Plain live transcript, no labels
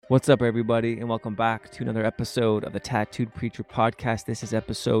What's up, everybody, and welcome back to another episode of the Tattooed Preacher Podcast. This is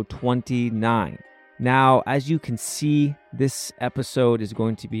episode 29. Now, as you can see, this episode is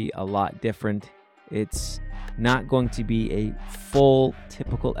going to be a lot different. It's not going to be a full,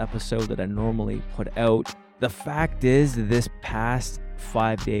 typical episode that I normally put out. The fact is, this past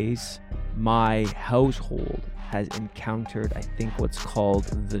 5 days, my household has encountered, I think, what's called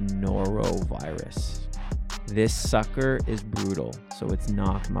the norovirus. This sucker is brutal. So it's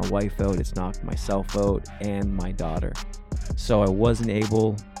knocked my wife out, it's knocked myself out, and my daughter. So I wasn't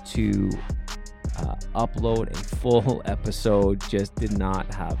able to upload a full episode, just did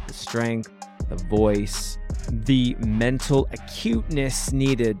not have the strength, the voice, the mental acuteness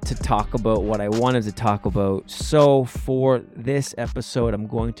needed to talk about what I wanted to talk about. So for this episode, I'm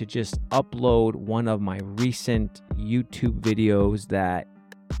going to just upload one of my recent YouTube videos that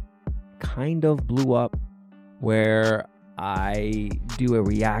kind of blew up, where I do a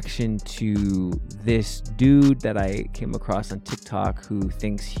reaction to this dude that I came across on TikTok who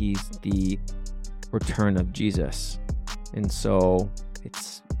thinks he's the return of Jesus. And so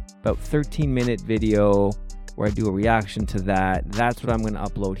it's about 13-minute video where I do a reaction to that. That's what I'm going to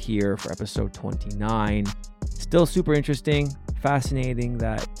upload here for episode 29. Still super interesting, fascinating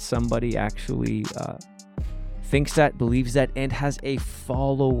that somebody actually thinks that, believes that, and has a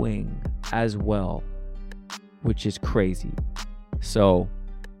following as well, which is crazy. So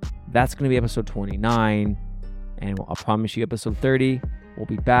that's going to be episode 29, and I'll promise you episode 30, we'll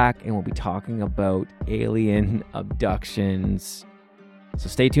be back and we'll be talking about alien abductions. So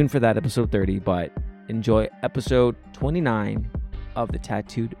stay tuned for that, episode 30, but enjoy episode 29 of the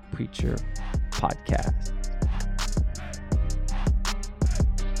Tattooed Preacher Podcast.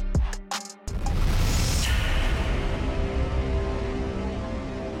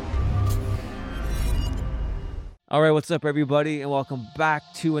 All right, what's up, everybody, and welcome back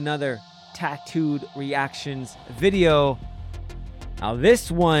to another Tattooed Reactions video. Now, this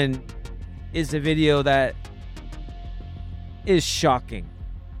one is a video that is shocking.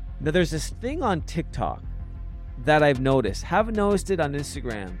 Now, there's this thing on TikTok that I've noticed. Haven't noticed it on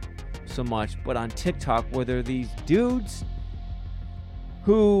Instagram so much, but on TikTok, where there are these dudes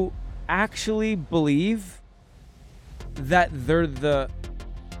who actually believe that they're the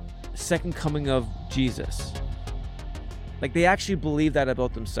second coming of Jesus. Like, they actually believe that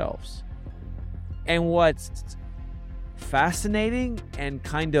about themselves. And what's fascinating and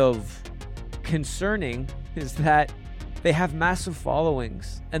kind of concerning is that they have massive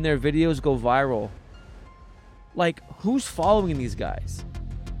followings and their videos go viral. Like, who's following these guys?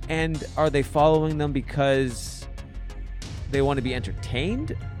 And are they following them because they want to be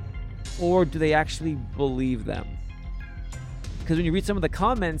entertained? Or do they actually believe them? Because when you read some of the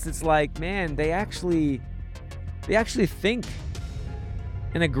comments, it's like, man, they actually think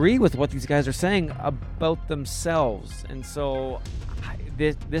and agree with what these guys are saying about themselves. And so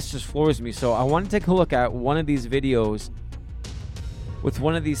this just floors me. So I want to take a look at one of these videos with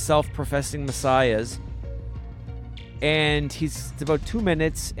one of these self-professing messiahs. And it's about 2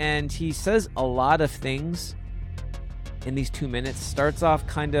 minutes, and he says a lot of things in these 2 minutes. Starts off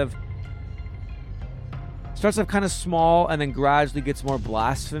kind of small, and then gradually gets more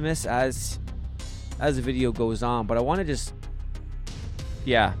blasphemous as the video goes on. But I want to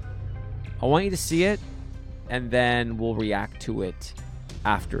I want you to see it, and then we'll react to it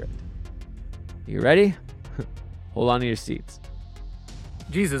after it. You ready? Hold on to your seats.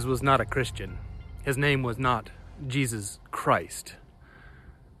 Jesus was not a Christian. His name was not Jesus Christ.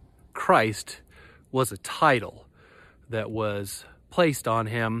 Christ was a title that was placed on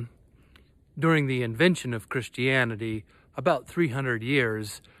him during the invention of Christianity about 300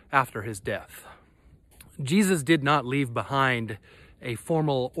 years after his death. Jesus did not leave behind a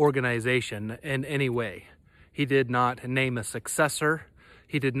formal organization in any way. He did not name a successor.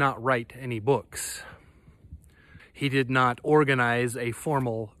 He did not write any books. He did not organize a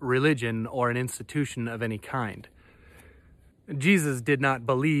formal religion or an institution of any kind. Jesus did not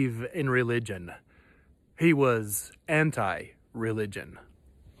believe in religion. He was anti-religion,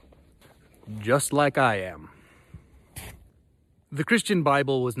 just like I am. The Christian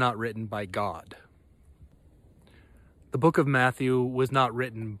Bible was not written by God. The book of Matthew was not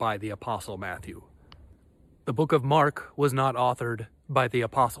written by the Apostle Matthew. The book of Mark was not authored by the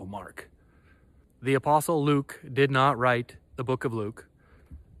Apostle Mark. The Apostle Luke did not write the book of Luke,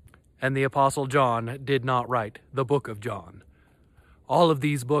 and the Apostle John did not write the book of John. All of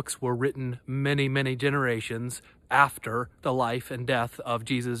these books were written many, many generations after the life and death of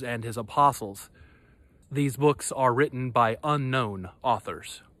Jesus and his apostles. These books are written by unknown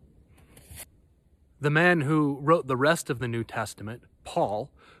authors. The man who wrote the rest of the New Testament,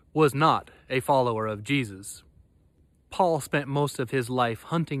 Paul, was not a follower of Jesus. Paul spent most of his life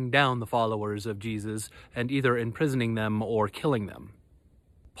hunting down the followers of Jesus and either imprisoning them or killing them.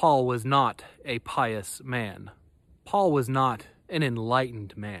 Paul was not a pious man. Paul was not an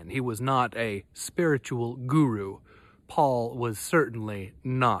enlightened man. He was not a spiritual guru. Paul was certainly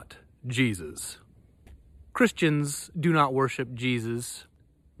not Jesus. Christians do not worship Jesus.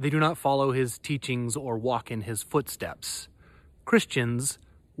 They do not follow his teachings or walk in his footsteps. Christians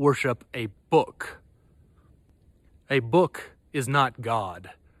worship a book. A book is not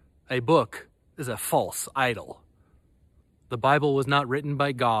God. A book is a false idol. The Bible was not written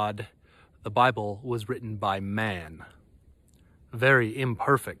by God. The Bible was written by man. Very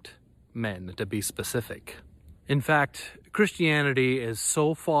imperfect men, to be specific. In fact, Christianity is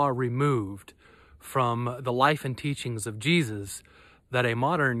so far removed from the life and teachings of Jesus that a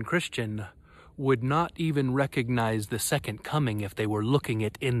modern Christian would not even recognize the second coming if they were looking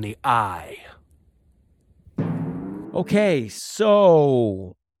it in the eye. Okay,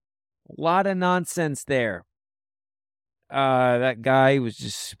 so a lot of nonsense there. That guy was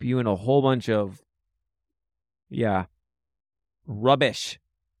just spewing a whole bunch of, rubbish.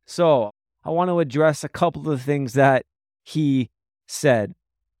 So I want to address a couple of the things that he said.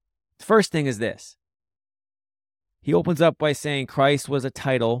 The first thing is this. He opens up by saying Christ was a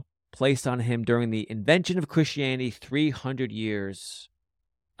title placed on him during the invention of Christianity 300 years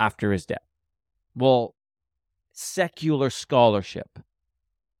after his death. Well, secular scholarship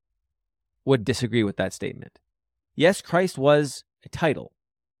would disagree with that statement. Yes, Christ was a title,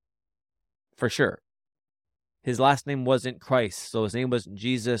 for sure. His last name wasn't Christ, so his name wasn't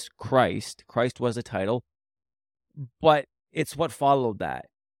Jesus Christ. Christ was a title, but it's what followed that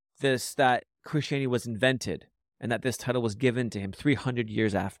Christianity was invented and that this title was given to him 300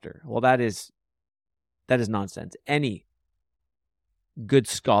 years after. Well, that is nonsense. Any good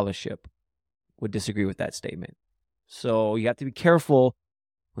scholarship would disagree with that statement. So you have to be careful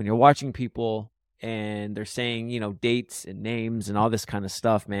when you're watching people and they're saying, dates and names and all this kind of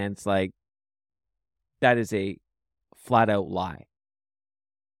stuff, man. It's like, that is a flat out lie.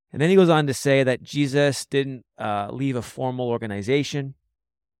 And then he goes on to say that Jesus didn't leave a formal organization.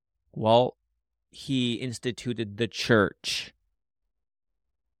 Well, he instituted the church.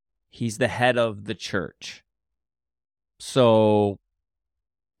 He's the head of the church. So,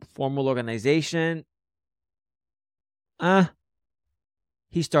 formal organization,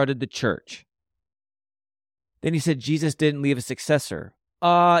 he started the church. Then he said Jesus didn't leave a successor.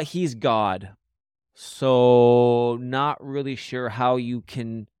 He's God. So, not really sure how you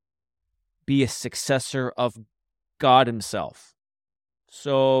can be a successor of God himself.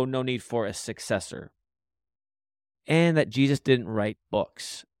 So, no need for a successor. And that Jesus didn't write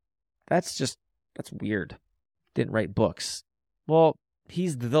books. That's weird. Didn't write books. Well,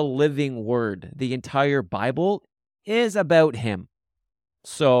 he's the living word. The entire Bible is about him.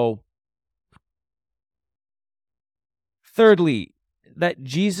 So, thirdly, that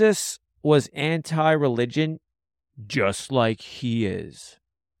Jesus was anti-religion just like he is.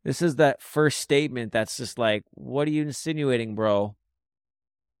 This is that first statement that's just like, what are you insinuating, bro?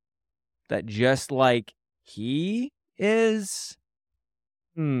 That just like he is?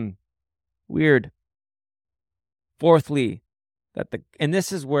 Weird. Fourthly, and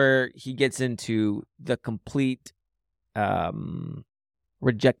this is where he gets into the complete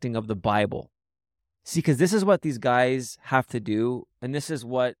rejecting of the Bible. See, because this is what these guys have to do, and this is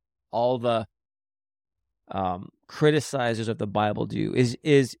what all the criticizers of the Bible do,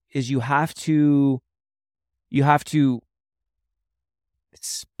 is you have to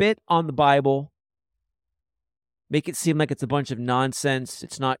spit on the Bible, make it seem like it's a bunch of nonsense,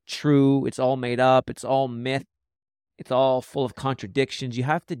 it's not true, it's all made up, it's all myth, it's all full of contradictions. You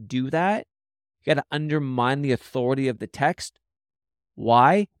have to do that. You got to undermine the authority of the text.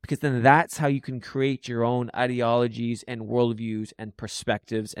 Why? Because then that's how you can create your own ideologies and worldviews and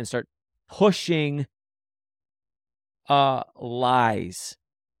perspectives and start pushing lies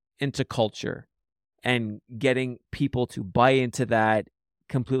into culture and getting people to buy into that,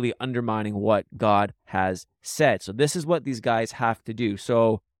 completely undermining what God has said. So this is what these guys have to do.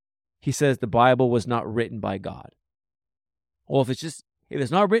 So he says the Bible was not written by God. Well, if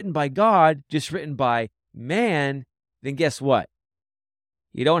it's not written by God, just written by man, then guess what?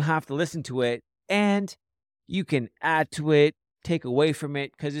 You don't have to listen to it, and you can add to it, take away from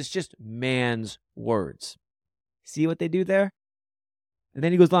it, because it's just man's words. See what they do there? And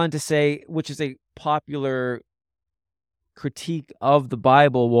then he goes on to say, which is a popular critique of the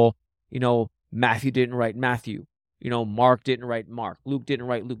Bible, well, Matthew didn't write Matthew. Mark didn't write Mark. Luke didn't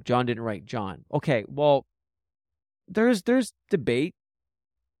write Luke. John didn't write John. Okay, well, there's debate.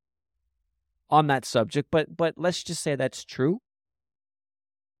 on that subject, but let's just say that's true.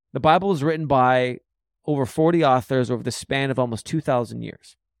 The Bible is written by over 40 authors over the span of almost 2,000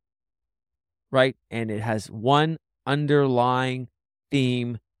 years, right? And it has one underlying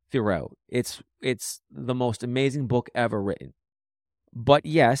theme throughout. It's the most amazing book ever written. But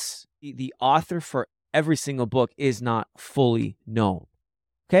yes, the author for every single book is not fully known.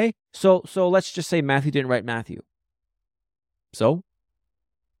 Okay? So let's just say Matthew didn't write Matthew. So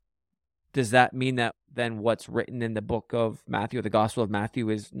does that mean that then what's written in the book of Matthew, or the Gospel of Matthew,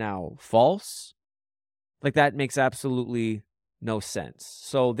 is now false? Like, that makes absolutely no sense.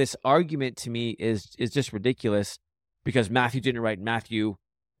 So this argument to me is just ridiculous, because Matthew didn't write Matthew.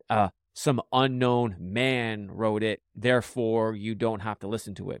 Some unknown man wrote it, therefore you don't have to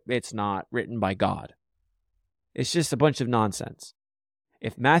listen to it. It's not written by God. It's just a bunch of nonsense.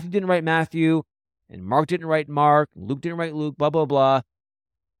 If Matthew didn't write Matthew, and Mark didn't write Mark, Luke didn't write Luke, blah, blah, blah,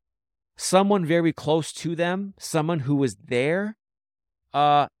 someone very close to them, someone who was there,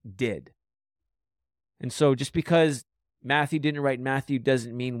 did. And so just because Matthew didn't write Matthew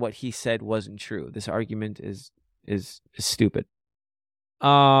doesn't mean what he said wasn't true. This argument is stupid.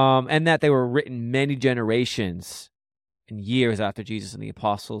 And that they were written many generations and years after Jesus and the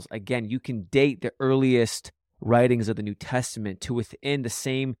apostles. Again, you can date the earliest writings of the New Testament to within the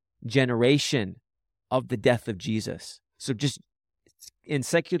same generation of the death of Jesus. So just in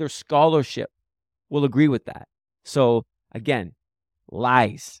secular scholarship, we'll agree with that. So again,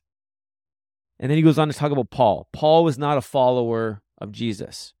 lies. And then he goes on to talk about Paul. Paul was not a follower of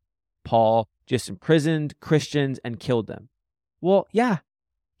Jesus. Paul just imprisoned Christians and killed them. Well, yeah,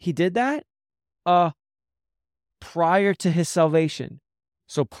 he did that prior to his salvation.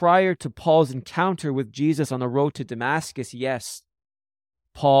 So prior to Paul's encounter with Jesus on the road to Damascus, yes,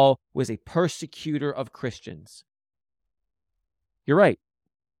 Paul was a persecutor of Christians. You're right.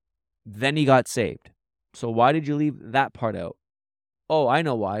 Then he got saved. So why did you leave that part out? Oh, I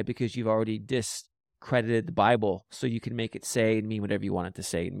know why. Because you've already discredited the Bible, so you can make it say and mean whatever you want it to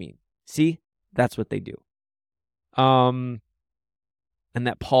say and mean. See? That's what they do. And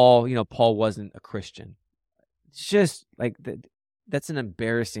that Paul wasn't a Christian. It's just like that's an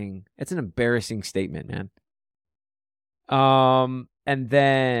embarrassing statement, man. And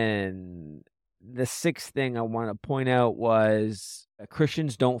then the sixth thing I want to point out was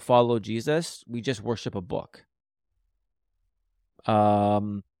Christians don't follow Jesus. We just worship a book.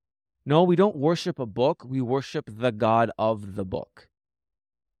 No, we don't worship a book. We worship the God of the book.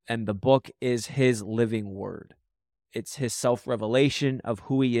 And the book is his living word. It's his self-revelation of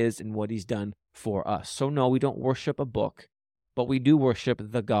who he is and what he's done for us. So no, we don't worship a book, but we do worship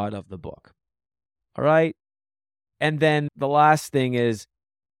the God of the book. All right? And then the last thing is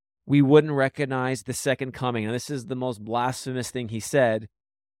we wouldn't recognize the second coming. And this is the most blasphemous thing he said.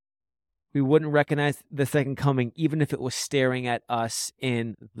 We wouldn't recognize the second coming even if it was staring at us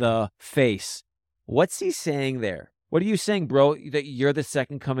in the face. What's he saying there? What are you saying, bro? That you're the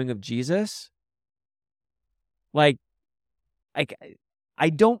second coming of Jesus? Like, I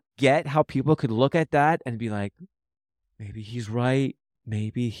don't get how people could look at that and be like, maybe he's right.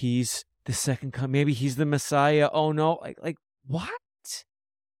 Maybe he's the second coming. Maybe he's the Messiah. Oh no. Like what?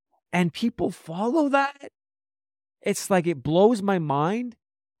 And people follow that? It's like, it blows my mind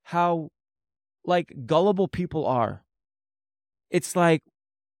how gullible people are. It's like,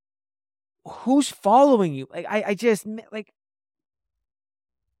 who's following you? I just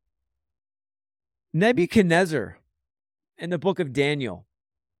Nebuchadnezzar in the book of Daniel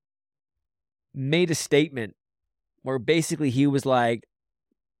made a statement where basically he was like,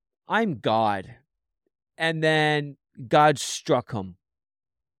 I'm God. And then God struck him.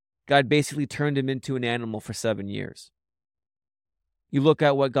 God basically turned him into an animal for 7 years. You look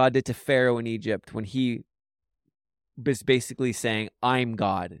at what God did to Pharaoh in Egypt when he was basically saying, I'm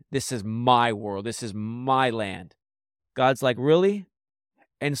God. This is my world. This is my land. God's like, really?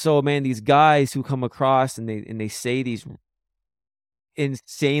 And so, man, these guys who come across and they say these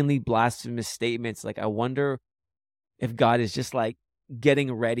insanely blasphemous statements, like, I wonder if God is just like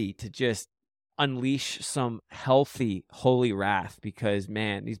getting ready to just unleash some healthy, holy wrath because,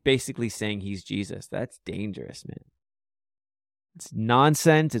 man, he's basically saying he's Jesus. That's dangerous, man. It's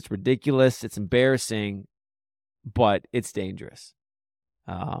nonsense. It's ridiculous. It's embarrassing, but it's dangerous.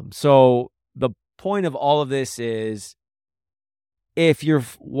 So the point of all of this is, if you're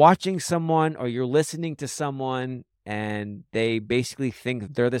watching someone or you're listening to someone and they basically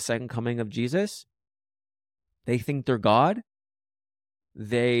think they're the second coming of Jesus, they think they're God,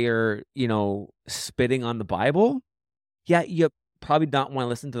 they are, spitting on the Bible, yeah, you probably don't want to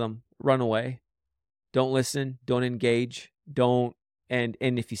listen to them. Run away. Don't listen. Don't engage. Don't And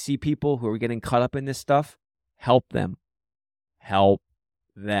if you see people who are getting caught up in this stuff, help them. Help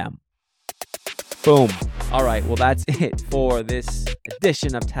them. Boom. All right. Well, that's it for this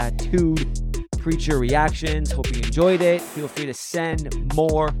edition of Tattooed Preacher Reactions. Hope you enjoyed it. Feel free to send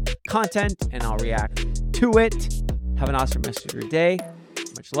more content and I'll react to it. Have an awesome rest of your day.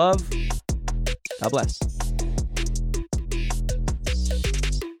 Much love. God bless.